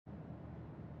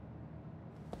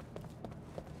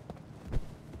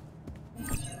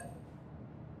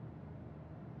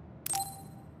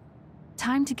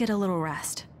time to get a little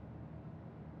rest.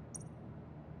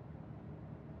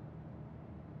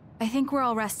 I think we're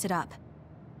all rested up.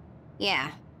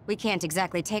 Yeah, we can't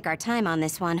exactly take our time on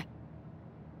this one.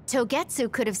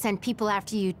 Togetsu could have sent people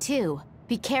after you too.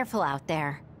 Be careful out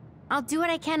there. I'll do what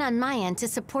I can on my end to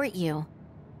support you.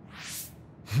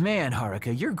 Man,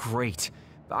 Haruka, you're great.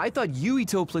 I thought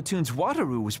Yuito Platoon's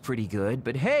Wataru was pretty good,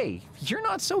 but hey, you're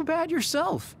not so bad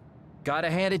yourself. Gotta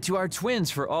hand it to our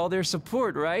twins for all their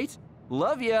support, right?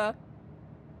 Love ya!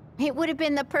 It would have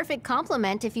been the perfect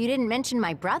compliment if you didn't mention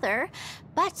my brother,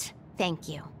 but thank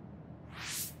you.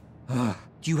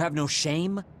 Do you have no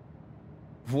shame?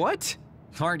 What?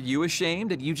 Aren't you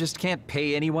ashamed that you just can't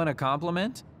pay anyone a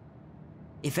compliment?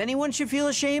 If anyone should feel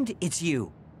ashamed, it's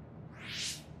you.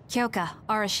 Kyoka,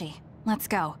 Arashi, let's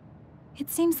go. It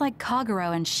seems like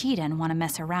Kagero and Shiden want to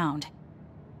mess around.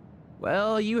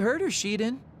 Well, you heard her,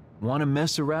 Shiden. Want to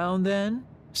mess around then?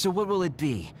 So what will it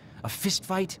be? A fist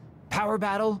fight? Power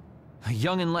battle? A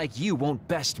youngin' like you won't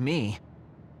best me.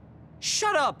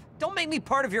 Shut up! Don't make me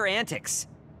part of your antics.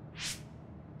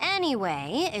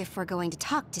 Anyway, if we're going to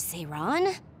talk to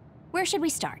Seiran, where should we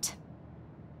start?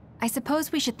 I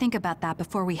suppose we should think about that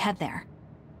before we head there.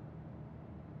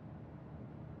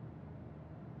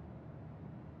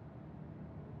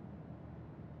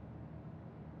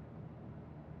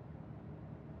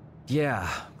 Yeah,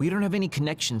 we don't have any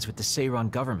connections with the Seiran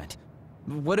government.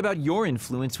 What about your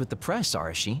influence with the press,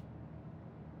 Arashi?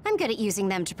 I'm good at using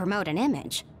them to promote an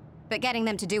image. But getting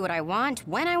them to do what I want,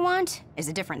 when I want, is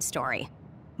a different story.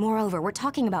 Moreover, we're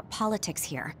talking about politics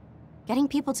here. Getting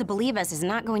people to believe us is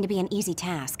not going to be an easy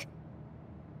task.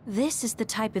 This is the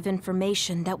type of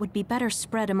information that would be better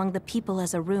spread among the people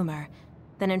as a rumor,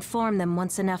 than inform them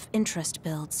once enough interest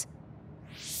builds.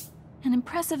 An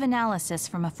impressive analysis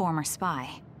from a former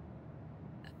spy.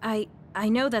 I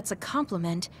know that's a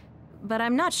compliment, but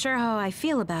I'm not sure how I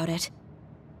feel about it.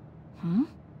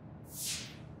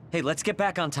 Hey, let's get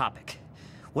back on topic.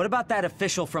 What about that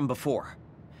official from before?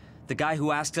 The guy who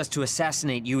asked us to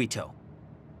assassinate Yuito.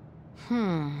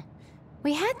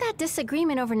 We had that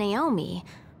disagreement over Naomi.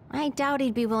 I doubt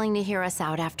he'd be willing to hear us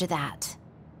out after that.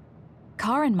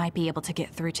 Karin might be able to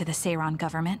get through to the Seiran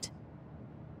government.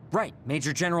 Right,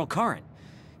 Major General Karin.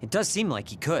 It does seem like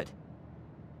he could.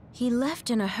 He left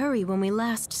in a hurry when we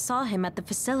last saw him at the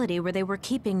facility where they were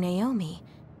keeping Naomi.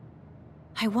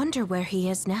 I wonder where he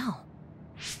is now.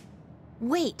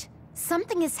 Wait,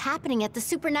 something is happening at the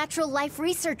Supernatural Life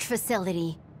Research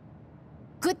Facility.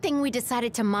 Good thing we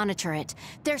decided to monitor it.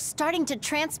 They're starting to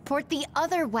transport the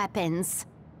other weapons.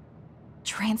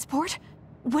 Transport?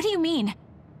 What do you mean?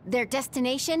 Their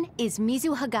destination is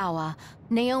Mizuhagawa.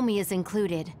 Naomi is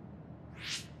included.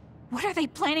 What are they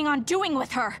planning on doing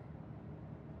with her?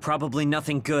 Probably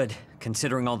nothing good,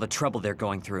 considering all the trouble they're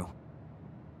going through.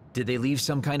 Did they leave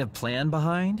some kind of plan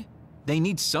behind? They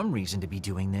need some reason to be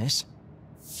doing this.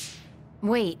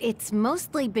 Wait, it's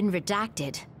mostly been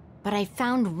redacted, but I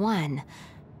found one.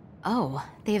 Oh,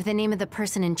 they have the name of the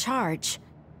person in charge.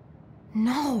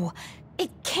 No,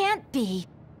 it can't be.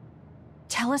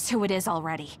 Tell us who it is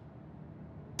already.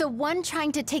 The one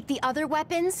trying to take the other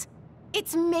weapons?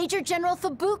 It's Major General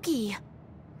Fubuki.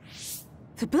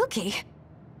 Fubuki?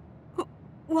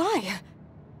 Why?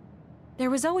 There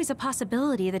was always a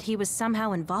possibility that he was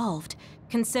somehow involved,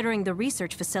 considering the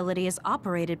research facility is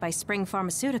operated by Spring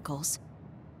Pharmaceuticals.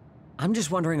 I'm just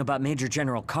wondering about Major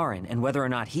General Karin and whether or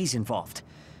not he's involved.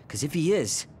 Because if he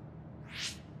is...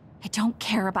 I don't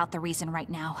care about the reason right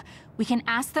now. We can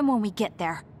ask them when we get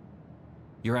there.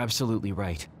 You're absolutely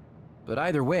right. But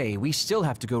either way, we still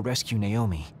have to go rescue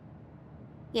Naomi.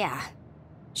 Yeah.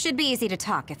 Should be easy to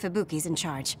talk if Fubuki's in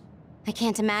charge. I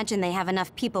can't imagine they have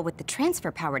enough people with the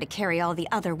transfer power to carry all the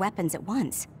other weapons at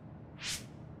once.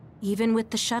 Even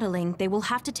with the shuttling, they will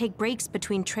have to take breaks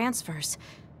between transfers.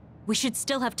 We should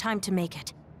still have time to make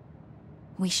it.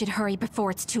 We should hurry before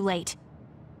it's too late.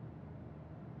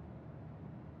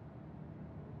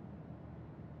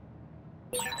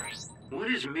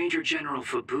 What is Major General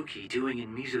Fubuki doing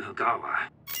in Mizuhagawa?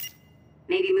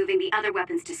 Maybe moving the other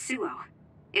weapons to Suo.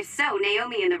 If so,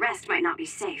 Naomi and the rest might not be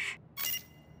safe.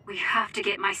 We have to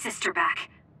get my sister back.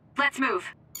 Let's move.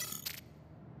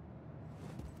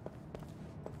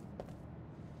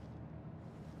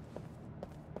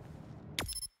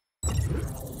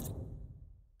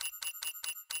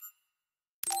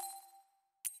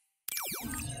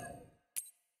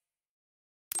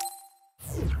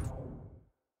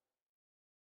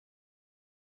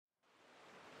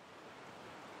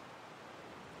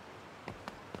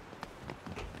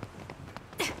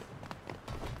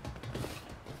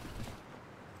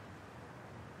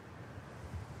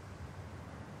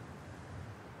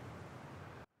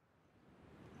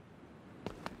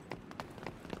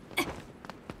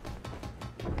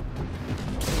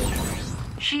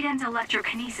 Shiden's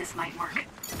electrokinesis might work.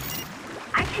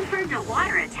 I confirmed a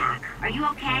water attack. Are you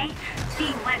okay?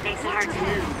 Being wet makes it hard to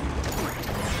move.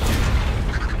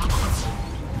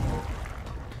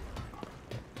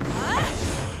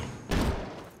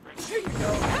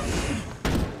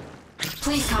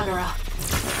 Please, Kagura.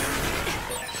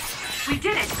 We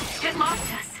did it! It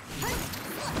lost us!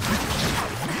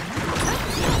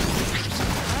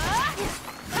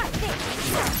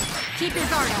 Keep your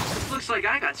guard up. Looks like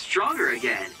I got stronger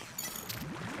again.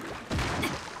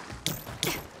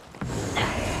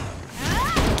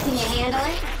 Can you handle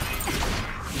it?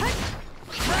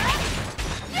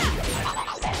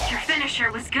 Your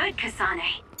finisher was good,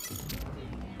 Kasane.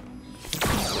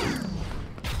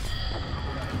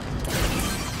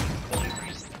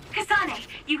 Kasane,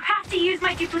 you have to use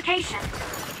my duplication.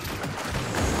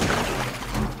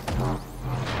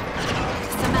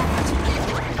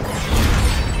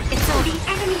 The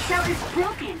enemy shell is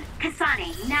broken.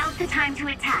 Kasane, now's the time to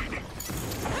attack.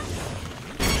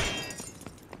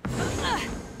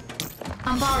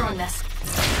 I'm borrowing this.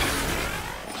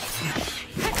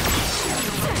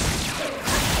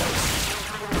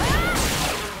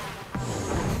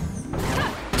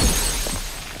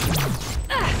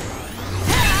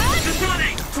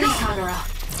 Please, Kagura.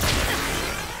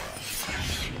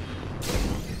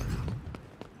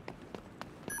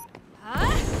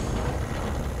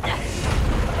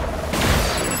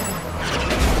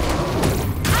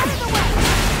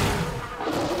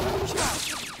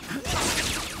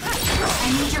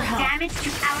 Damage to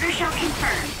outer shell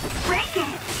confirmed. Break it!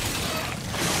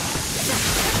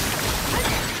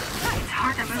 It's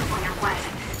hard to move when you're wet.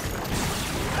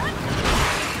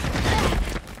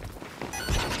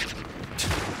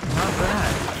 Not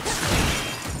bad.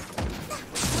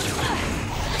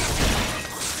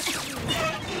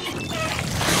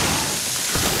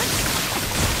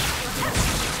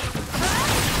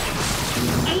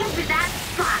 Aim for that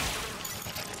spot.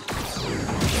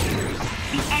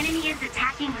 The enemy is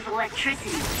attacking with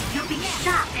electricity. You'll be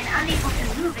shocked and unable to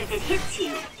move if it hits you.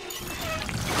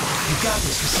 You got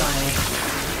this, Kasane.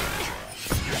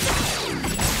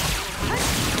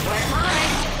 We're on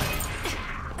it.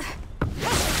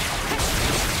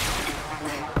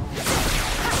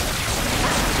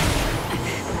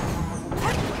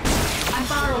 I'm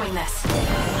borrowing this.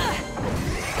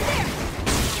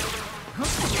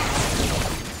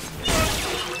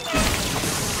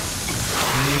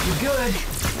 Make it good.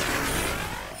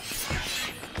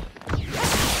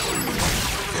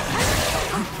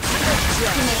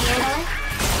 Can you handle it?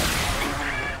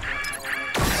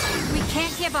 We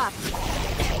can't give up.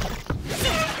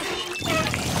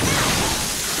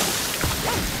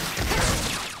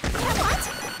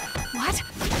 What?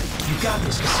 You got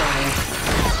this, Kasane.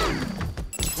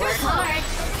 Work hard.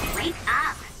 Wake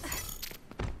up.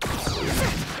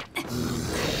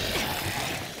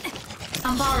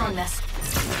 I'm borrowing this.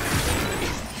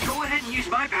 Go ahead and use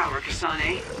my power,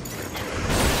 Kasane.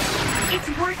 It's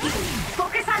working.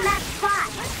 Focus on that spot.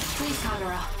 Please,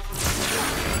 Kagura.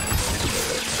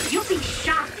 You'll be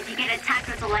shocked if you get attacked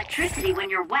with electricity when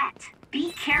you're wet.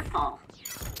 Be careful.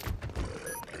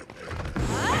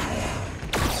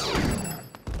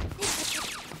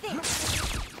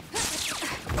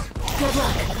 Good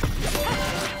luck.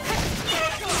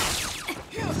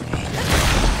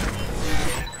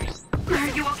 Are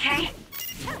you okay?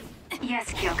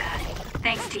 Yes, Kyoka.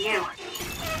 Thanks to you.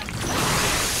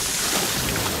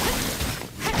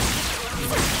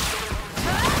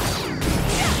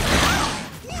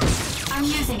 I'm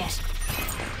using it.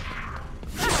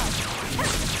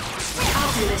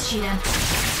 I'll do this, Shiden.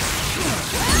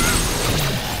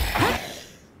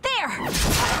 There!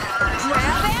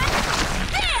 Grab it!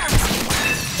 There!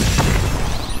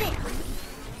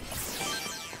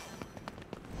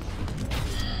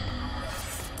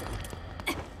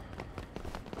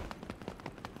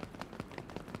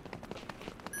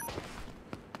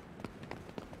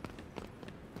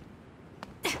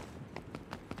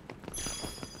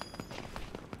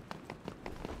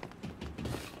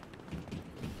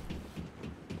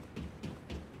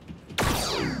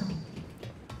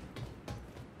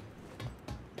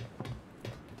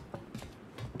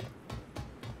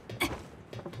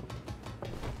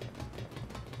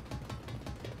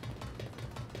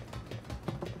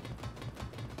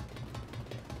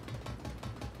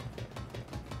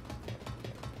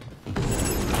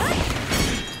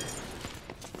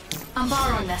 I'm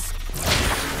borrowing this.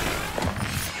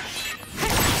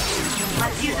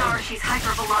 Let's use Arashi's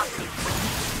hypervelocity.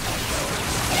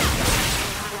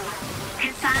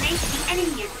 Kasane, the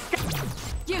enemy is stuck.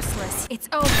 Useless. It's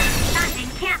over. Stunned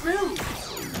and can't move.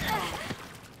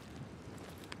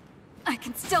 I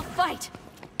can still fight.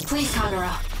 Please,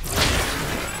 Kagura.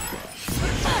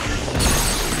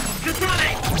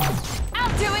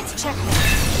 I'll do it! Check me.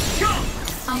 Go!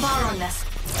 I'm borrowing this.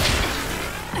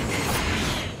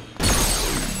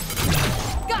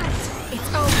 Got it!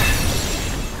 It's over.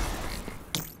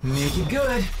 Make it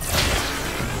good.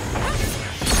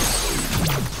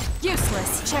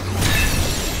 Useless. Check me.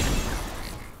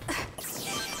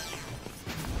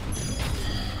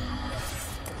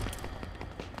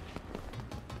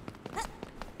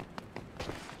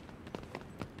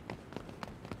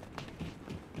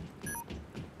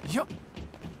 Yup.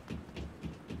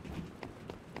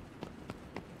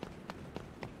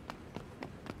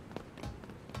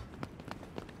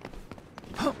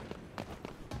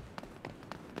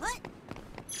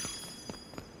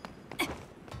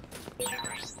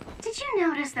 Did you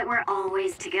notice that we're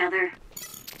always together?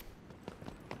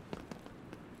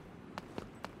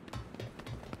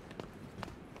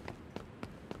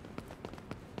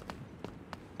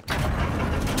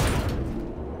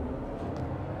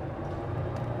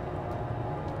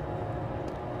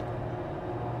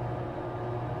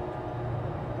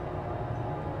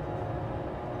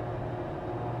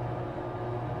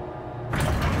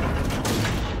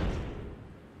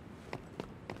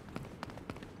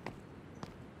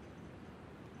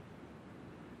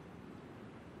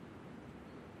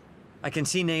 I can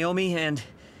see Naomi, and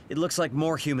it looks like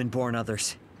more human-born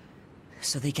others.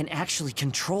 So they can actually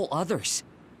control others.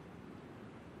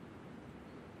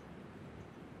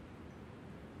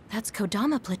 That's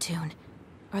Kodama platoon.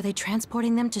 Are they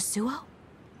transporting them to Suo?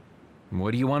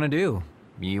 What do you want to do?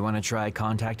 You want to try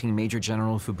contacting Major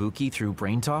General Fubuki through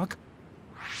Brain Talk?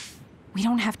 We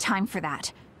don't have time for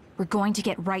that. We're going to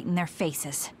get right in their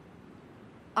faces.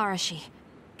 Arashi,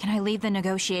 can I leave the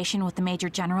negotiation with the Major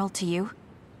General to you?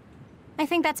 I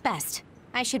think that's best.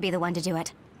 I should be the one to do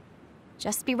it.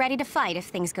 Just be ready to fight if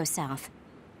things go south.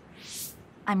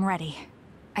 I'm ready.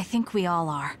 I think we all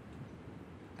are.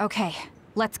 Okay,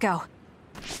 let's go.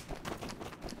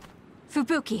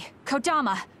 Fubuki,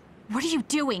 Kodama, what are you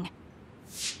doing?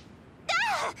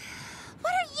 Ah!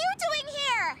 What are you doing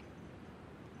here?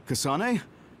 Kasane?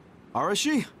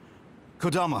 Arashi?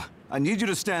 Kodama, I need you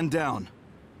to stand down.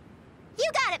 You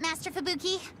got it, Master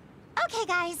Fubuki. Okay,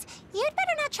 guys, you'd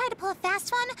better not try to pull a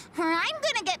fast one, or I'm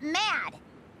gonna get mad.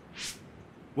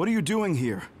 What are you doing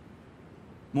here?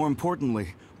 More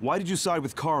importantly, why did you side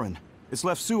with Karin? It's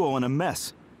left Suo in a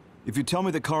mess. If you tell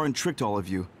me that Karin tricked all of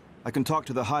you, I can talk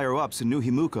to the higher-ups in New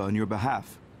Himuka on your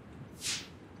behalf.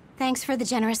 Thanks for the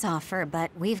generous offer, but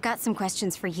we've got some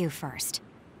questions for you first.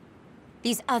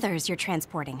 These others you're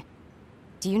transporting,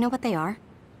 do you know what they are?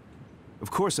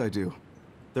 Of course I do.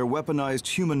 They're weaponized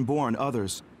human-born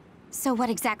others. So what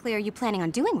exactly are you planning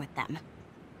on doing with them?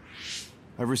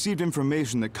 I've received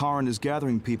information that Karin is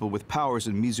gathering people with powers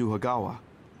in Mizuhagawa.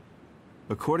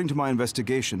 According to my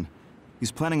investigation,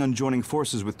 he's planning on joining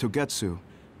forces with Togetsu,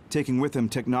 taking with him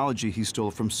technology he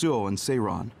stole from Suo and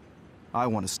Seiran. I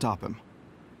want to stop him.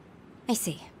 I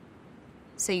see.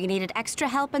 So you needed extra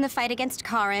help in the fight against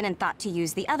Karin and thought to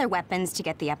use the other weapons to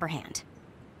get the upper hand.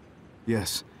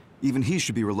 Yes, even he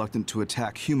should be reluctant to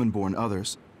attack human-born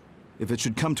others. If it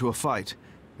should come to a fight,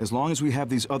 as long as we have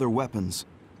these other weapons...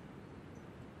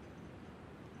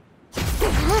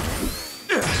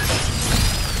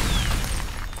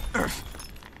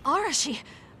 Arashi,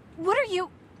 what are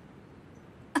you...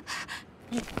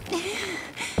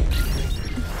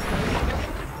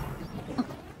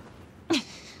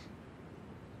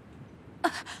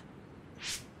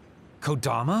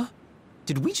 Kodama?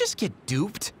 Did we just get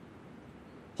duped?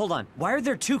 Hold on, why are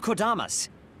there two Kodamas?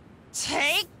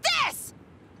 Take this!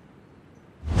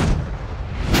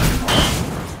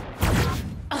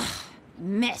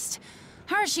 Missed.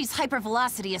 Arashi's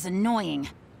hypervelocity is annoying.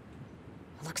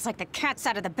 Looks like the cat's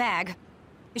out of the bag.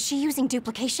 Is she using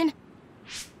duplication?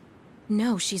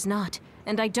 No, she's not.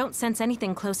 And I don't sense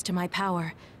anything close to my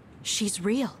power. She's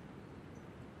real.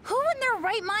 Who in their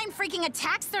right mind freaking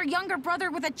attacks their younger brother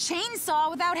with a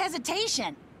chainsaw without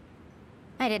hesitation?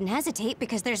 I didn't hesitate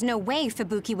because there's no way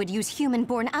Fubuki would use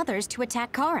human-born others to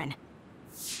attack Karin.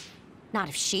 Not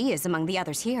if she is among the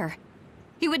others here.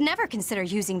 He would never consider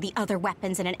using the other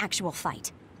weapons in an actual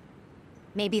fight.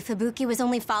 Maybe Fubuki was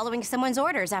only following someone's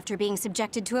orders after being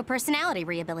subjected to a personality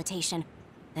rehabilitation.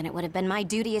 Then it would have been my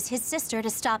duty as his sister to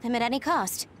stop him at any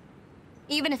cost.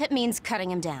 Even if it means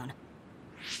cutting him down.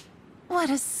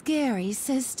 What a scary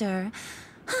sister.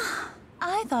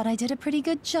 I thought I did a pretty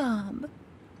good job.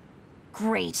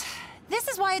 Great. This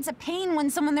is why it's a pain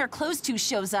when someone they're close to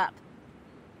shows up.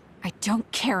 I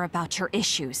don't care about your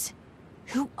issues.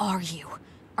 Who are you?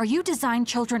 Are you design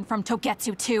children from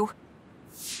Togetsu too?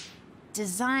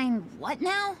 Design what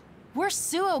now? We're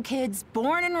Suo kids,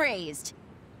 born and raised.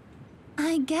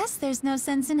 I guess there's no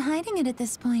sense in hiding it at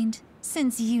this point,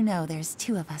 since you know there's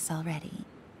two of us already.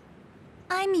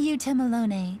 I'm Yuta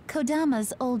Melone,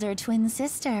 Kodama's older twin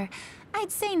sister.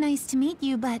 I'd say nice to meet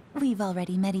you, but we've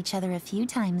already met each other a few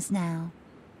times now.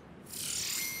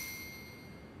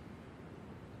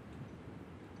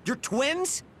 You're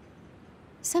twins?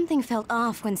 Something felt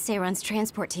off when Seiron's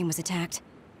transport team was attacked.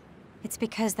 It's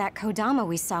because that Kodama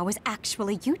we saw was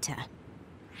actually Yuta.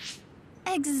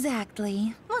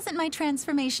 Exactly. Wasn't my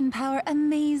transformation power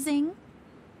amazing?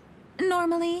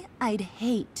 Normally, I'd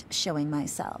hate showing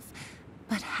myself.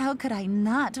 But how could I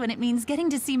not when it means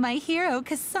getting to see my hero,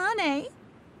 Kasane?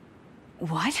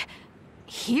 What?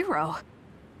 Hero?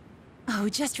 Oh,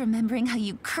 just remembering how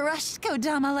you crushed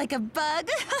Kodama like a bug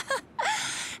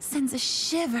sends a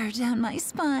shiver down my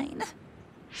spine.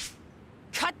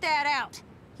 Cut that out!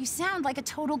 You sound like a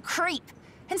total creep.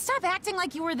 And stop acting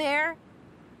like you were there.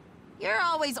 You're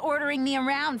always ordering me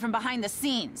around from behind the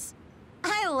scenes.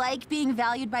 I like being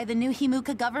valued by the new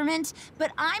Himuka government,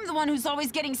 but I'm the one who's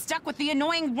always getting stuck with the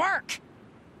annoying work.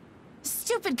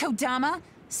 Stupid Kodama!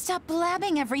 Stop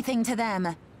blabbing everything to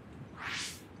them.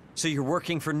 So you're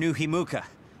working for New Himuka.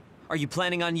 Are you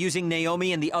planning on using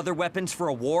Naomi and the other weapons for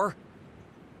a war?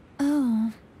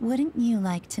 Oh, wouldn't you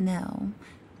like to know?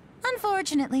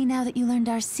 Unfortunately, now that you learned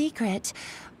our secret,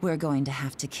 we're going to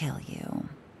have to kill you.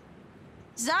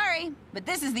 Sorry, but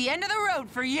this is the end of the road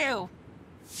for you.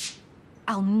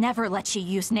 I'll never let you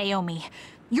use Naomi.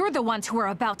 You're the ones who are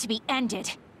about to be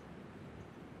ended.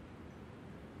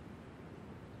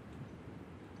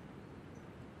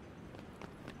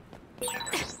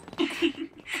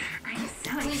 I'm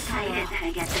so excited that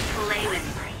I get to play with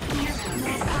my hero,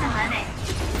 Kasane.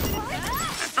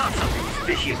 I thought something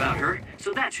fishy about her,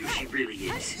 so that's who she really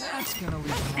is. That's gonna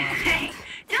leave a mark. Hey,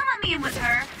 don't let me in with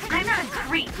her. I'm not a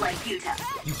creep like Yuta.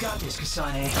 You got this,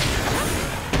 Kasane.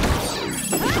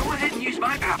 Go ahead and use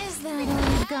my power. Is that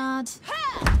all you got?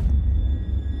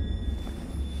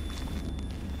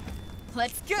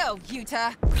 Let's go,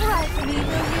 Yuta. Ride for me,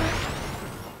 will you?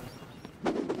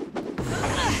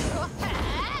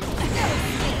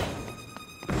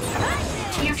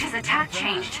 Yuta's attack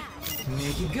changed.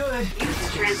 Make it good.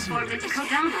 Yuta's transformed into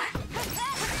Kodama.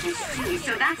 I see,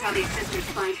 so that's how these sisters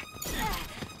fight.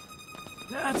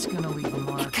 That's gonna leave a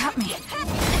mark. Got me.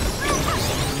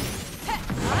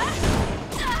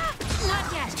 Not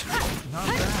yet. Not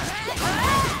bad.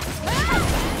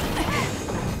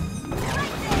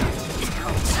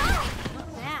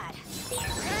 Bad.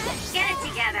 Get it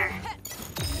together.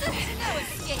 No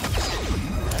escape.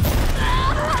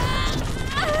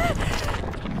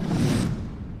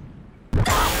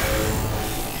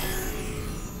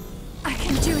 I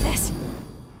can do this.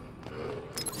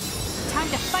 Time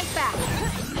to fight back.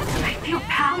 I feel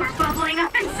power bubbling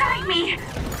up inside me.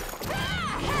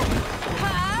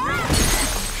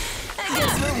 I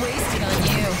guess we're wasting on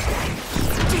you.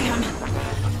 Damn.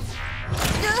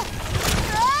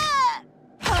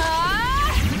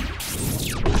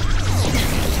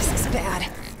 This is bad.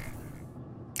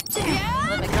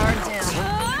 Let my guard down.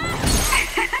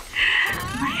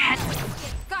 My head.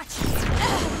 Gotcha.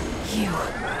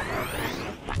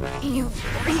 You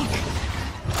freak.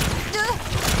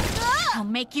 I'll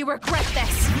make you regret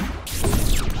this.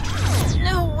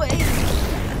 No way.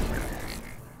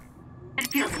 It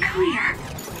feels clear.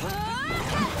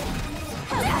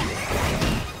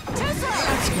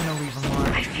 That's gonna leave a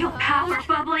mark. I feel power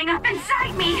bubbling up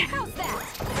inside me.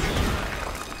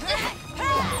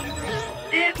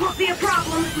 It won't be a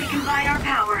problem if we combine our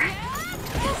power.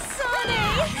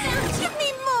 Kasane! Give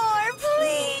me more,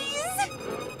 please!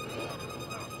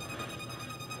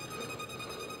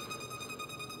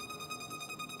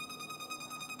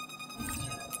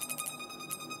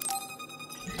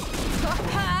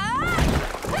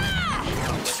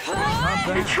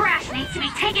 The trash needs to be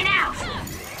taken out.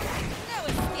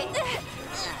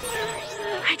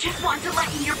 I just want to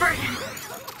lighten your burden.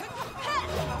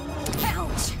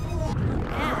 Ouch!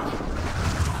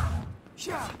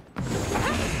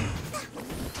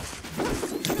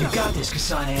 You got this,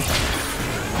 Kasane.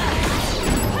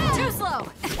 Too slow.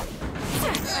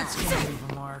 That's gonna leave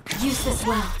a mark. Use this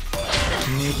well.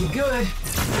 Make it good.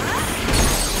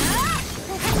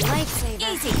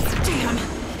 Lifesaver. Easy. Damn.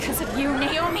 Because of you,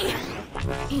 Naomi.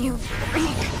 You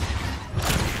freak.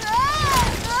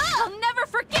 I'll never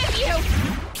forgive you.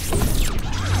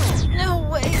 No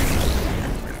way!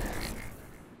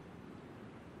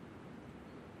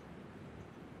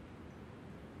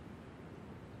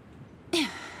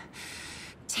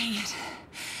 Dang it.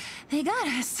 They got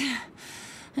us.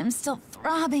 I'm still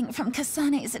throbbing from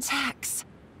Kasane's attacks.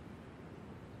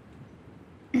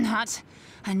 Not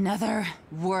another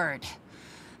word.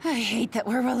 I hate that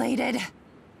we're related.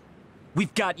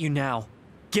 We've got you now.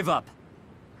 Give up.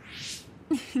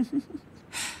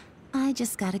 I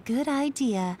just got a good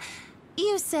idea.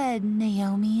 You said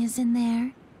Naomi is in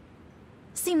there?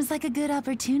 Seems like a good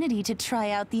opportunity to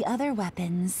try out the other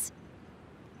weapons.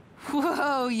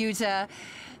 Whoa, Yuta.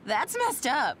 That's messed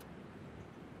up.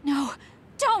 No,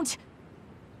 don't!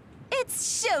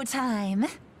 It's showtime!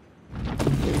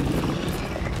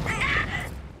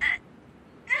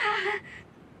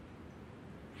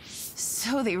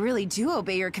 So they really do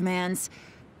obey your commands.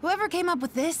 Whoever came up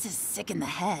with this is sick in the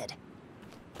head.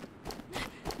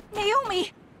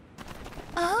 Naomi!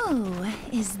 Oh,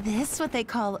 is this what they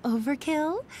call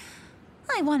overkill?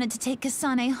 I wanted to take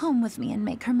Kasane home with me and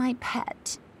make her my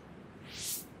pet.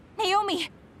 Naomi!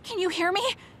 Can you hear me?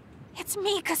 It's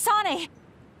me, Kasane!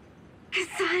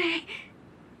 Kasane.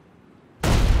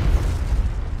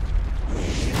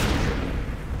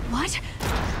 What?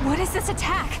 What is this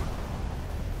attack?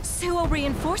 Suo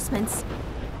reinforcements.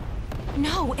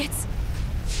 No, it's...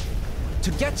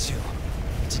 Togetsu!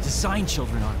 It's a Design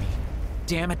Children army.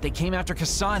 Damn it, they came after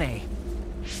Kasane.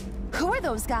 Who are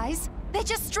those guys? They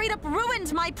just straight up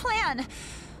ruined my plan!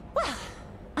 Well,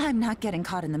 I'm not getting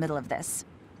caught in the middle of this.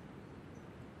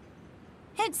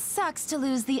 It sucks to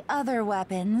lose the other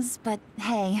weapons, but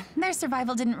hey, their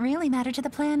survival didn't really matter to the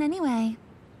plan anyway.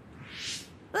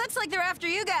 Looks like they're after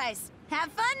you guys.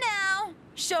 Have fun now!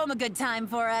 Show them a good time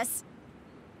for us.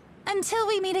 Until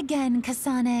we meet again,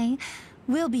 Kasane,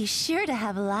 we'll be sure to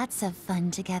have lots of fun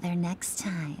together next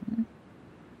time.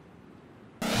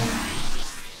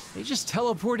 They just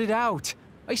teleported out.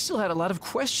 I still had a lot of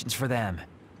questions for them.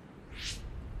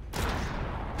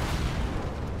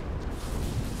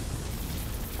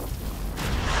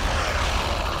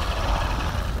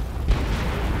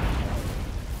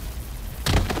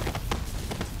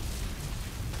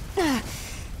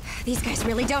 These guys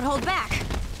really don't hold back.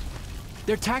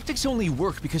 Their tactics only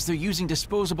work because they're using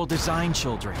disposable Design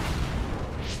Children.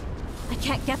 I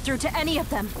can't get through to any of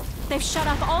them. They've shut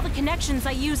off all the connections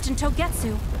I used in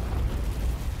Togetsu.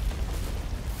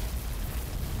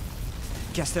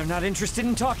 Guess they're not interested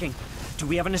in talking. Do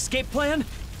we have an escape plan?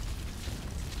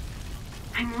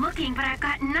 I'm looking, but I've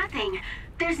got nothing.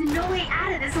 There's no way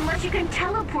out of this unless you can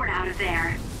teleport out of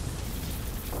there.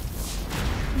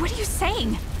 What are you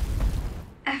saying?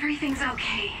 Everything's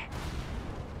okay.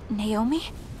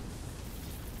 Naomi?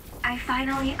 I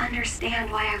finally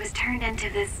understand why I was turned into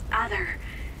this other.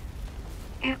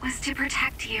 It was to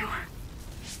protect you.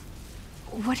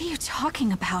 What are you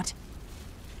talking about?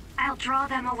 I'll draw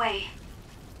them away.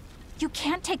 You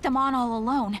can't take them on all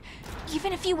alone,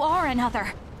 even if you are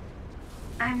another.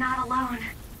 I'm not alone.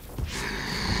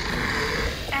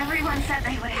 Everyone said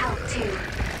they would help too.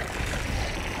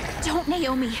 Don't,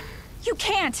 Naomi. You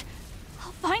can't.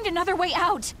 I'll find another way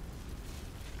out.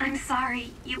 I'm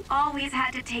sorry. You always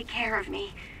had to take care of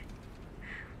me.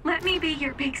 Let me be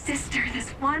your big sister this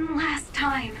one last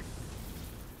time.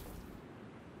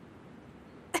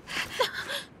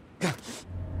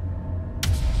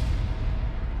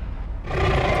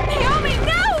 Naomi,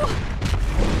 no!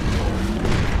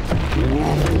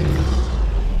 Naomi.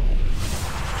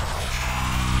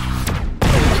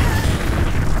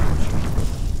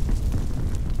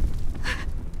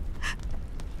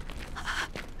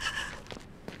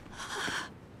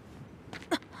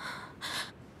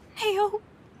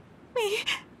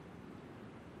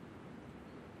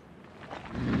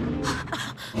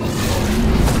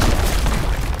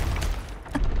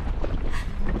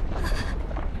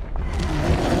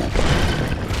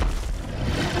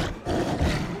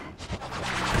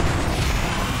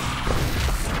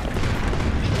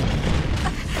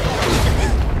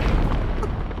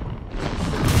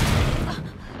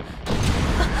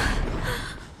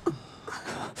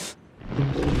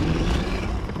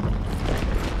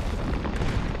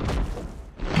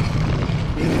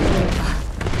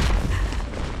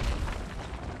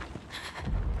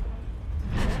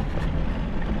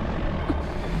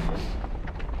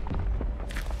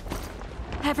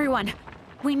 Everyone,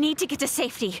 we need to get to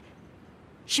safety.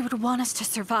 She would want us to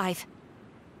survive.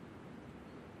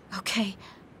 Okay,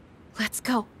 let's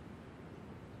go.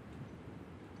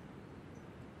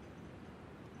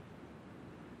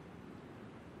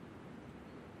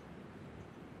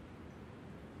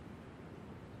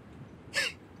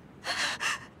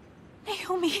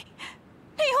 Naomi!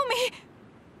 Naomi!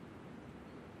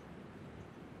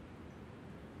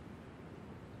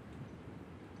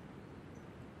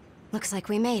 Looks like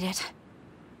we made it.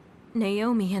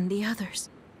 Naomi and the others.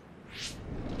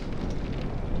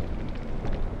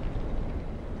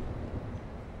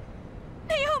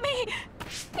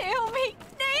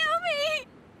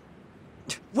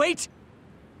 Wait!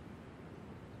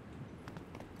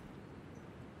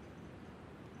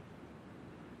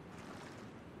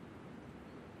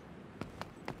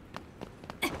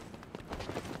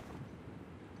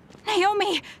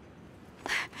 Naomi!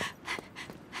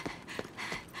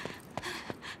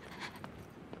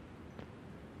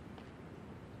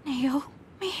 Naomi?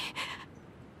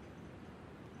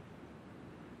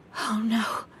 Oh no.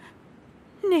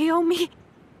 Naomi!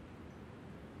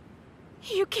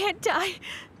 You can't die.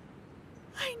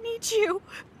 I need you.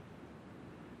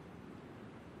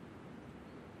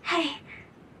 Hey,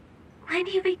 when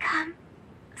do you become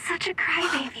such a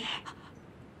crybaby?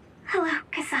 Hello,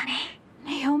 Kasane.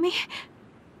 Naomi?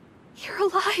 You're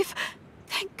alive.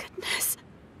 Thank goodness.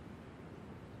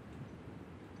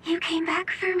 You came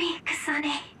back for me,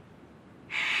 Kasane.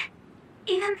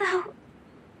 Even though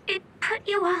it put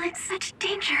you all in such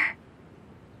danger.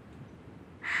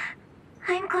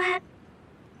 I'm glad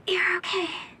you're okay.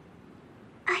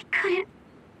 I couldn't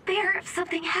bear if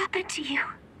something happened to you.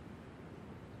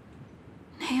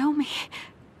 Naomi,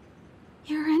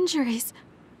 your injuries.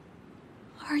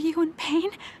 Are you in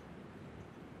pain?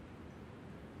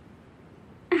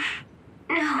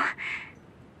 No,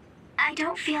 I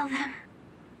don't feel them.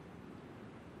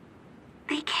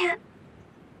 They can't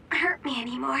hurt me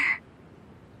anymore.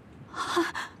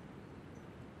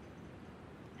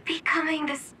 Becoming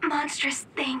this monstrous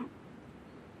thing.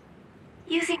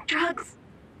 Using drugs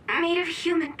made of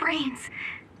human brains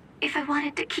if I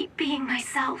wanted to keep being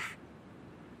myself.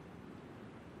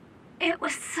 It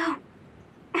was so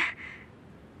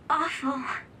awful.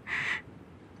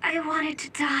 I wanted to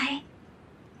die.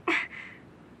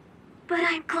 But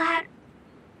I'm glad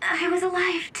I was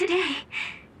alive today.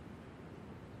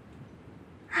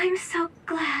 I'm so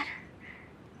glad.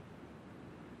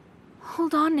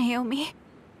 Hold on, Naomi.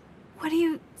 What are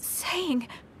you saying?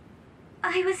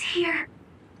 I was here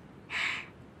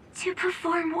to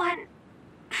perform one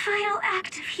final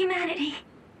act of humanity.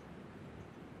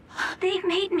 They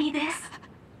made me this,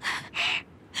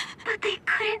 but they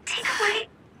couldn't take away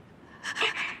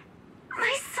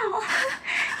my soul.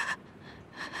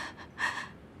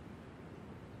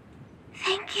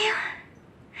 Thank you,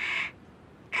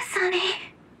 Kasane,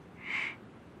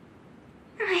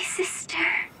 my sister.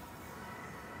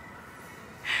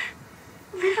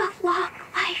 Live a long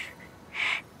life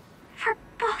for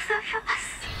both of us.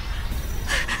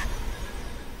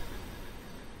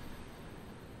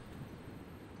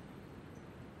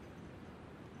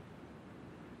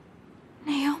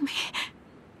 Naomi,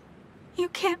 you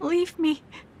can't leave me.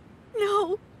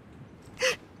 No.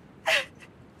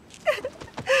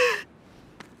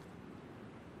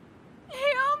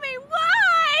 Naomi,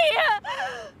 why?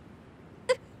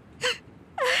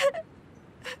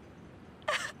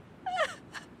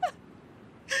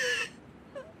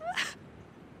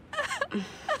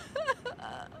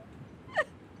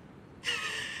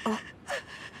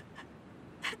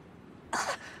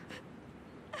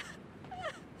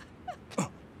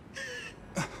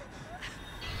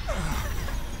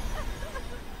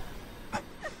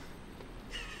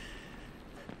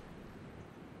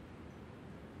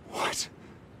 What?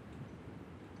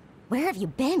 Where have you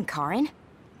been, Karin?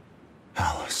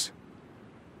 Alice.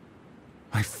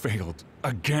 I failed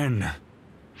again.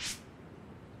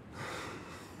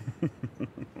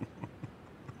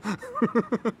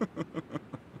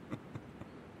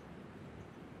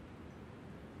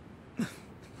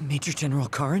 Major General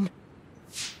Karin?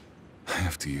 I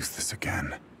have to use this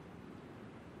again.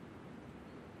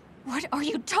 What are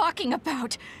you talking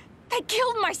about? They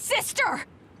killed my sister!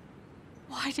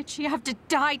 Why did she have to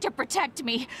die to protect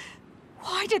me?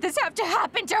 Why did this have to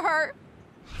happen to her?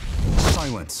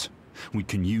 Silence. We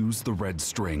can use the red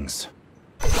strings.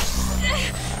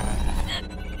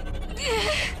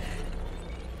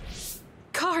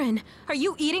 Karin, are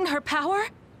you eating her power?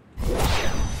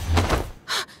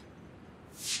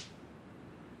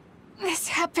 This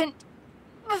happened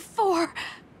before.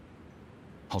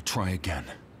 I'll try again.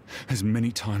 As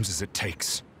many times as it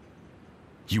takes.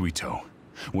 Yuito,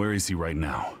 where is he right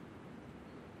now?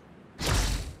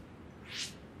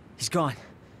 He's gone.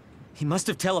 He must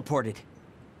have teleported.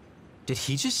 Did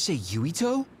he just say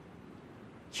Yuito?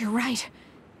 You're right.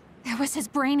 There was his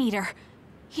brain eater.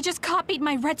 He just copied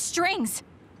my red strings.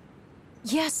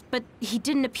 Yes, but he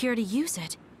didn't appear to use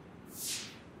it.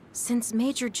 Since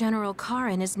Major General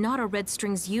Karin is not a Red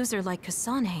Strings user like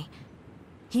Kasane,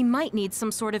 he might need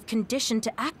some sort of condition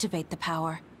to activate the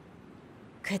power.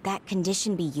 Could that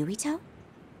condition be Yuito?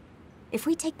 If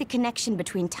we take the connection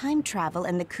between time travel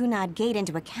and the Kunad Gate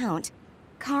into account,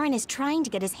 Karin is trying to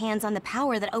get his hands on the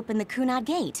power that opened the Kunad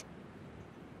Gate.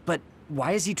 But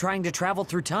why is he trying to travel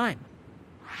through time?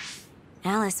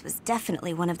 Alice was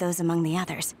definitely one of those among the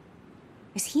others.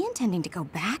 Is he intending to go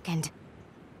back and...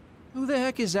 Who the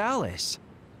heck is Alice?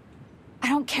 I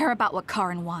don't care about what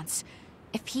Karin wants.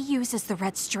 If he uses the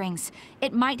red strings,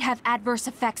 it might have adverse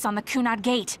effects on the Kunad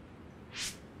Gate.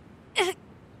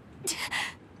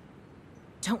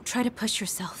 Don't try to push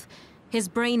yourself. His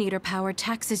Brain Eater power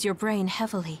taxes your brain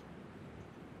heavily.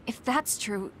 If that's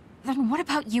true, then what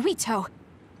about Yuito?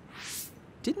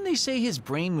 Didn't they say his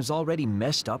brain was already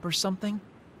messed up or something?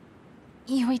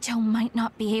 Yuito might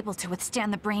not be able to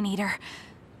withstand the Brain Eater.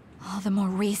 All the more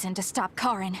reason to stop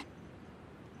Karin.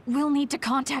 We'll need to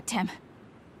contact him.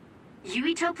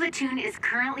 Yuito Platoon is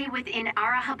currently within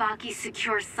Arahabaki's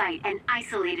secure site and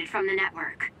isolated from the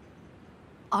network.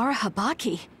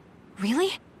 Arahabaki?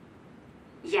 Really?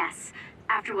 Yes.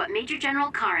 After what Major General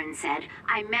Karin said,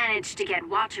 I managed to get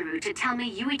Wataru to tell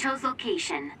me Yuito's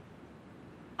location.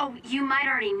 Oh, you might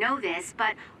already know this,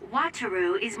 but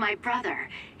Wataru is my brother.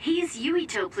 He's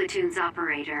Yuito Platoon's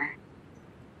operator.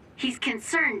 He's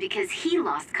concerned because he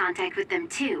lost contact with them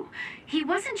too. He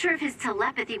wasn't sure if his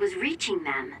telepathy was reaching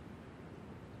them.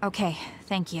 Okay,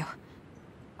 thank you.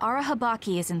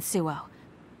 Arahabaki is in Suo.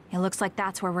 It looks like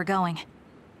that's where we're going.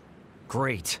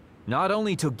 Great. Not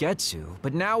only Togetsu,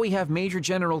 but now we have Major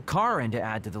General Karin to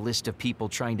add to the list of people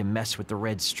trying to mess with the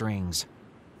red strings.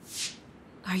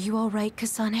 Are you all right,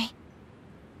 Kasane?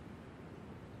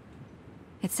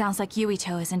 It sounds like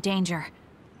Yuito is in danger.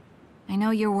 I know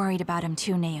you're worried about him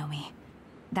too, Naomi.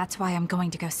 That's why I'm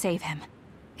going to go save him.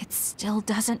 It still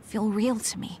doesn't feel real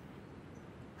to me.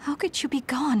 How could you be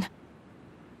gone?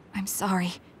 I'm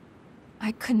sorry.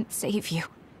 I couldn't save you.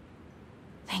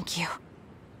 Thank you.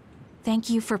 Thank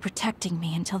you for protecting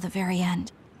me until the very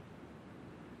end.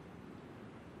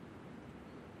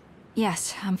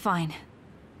 Yes, I'm fine.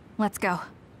 Let's go.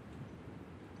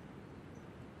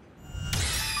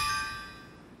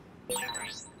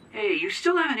 Hey, you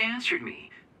still haven't answered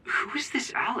me. Who is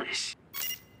this Alice?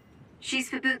 She's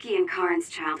Fubuki and Karin's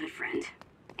childhood friend,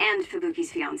 and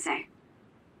Fubuki's fiancée.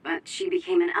 But she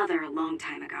became an other a long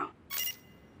time ago.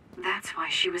 That's why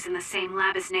she was in the same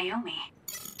lab as Naomi.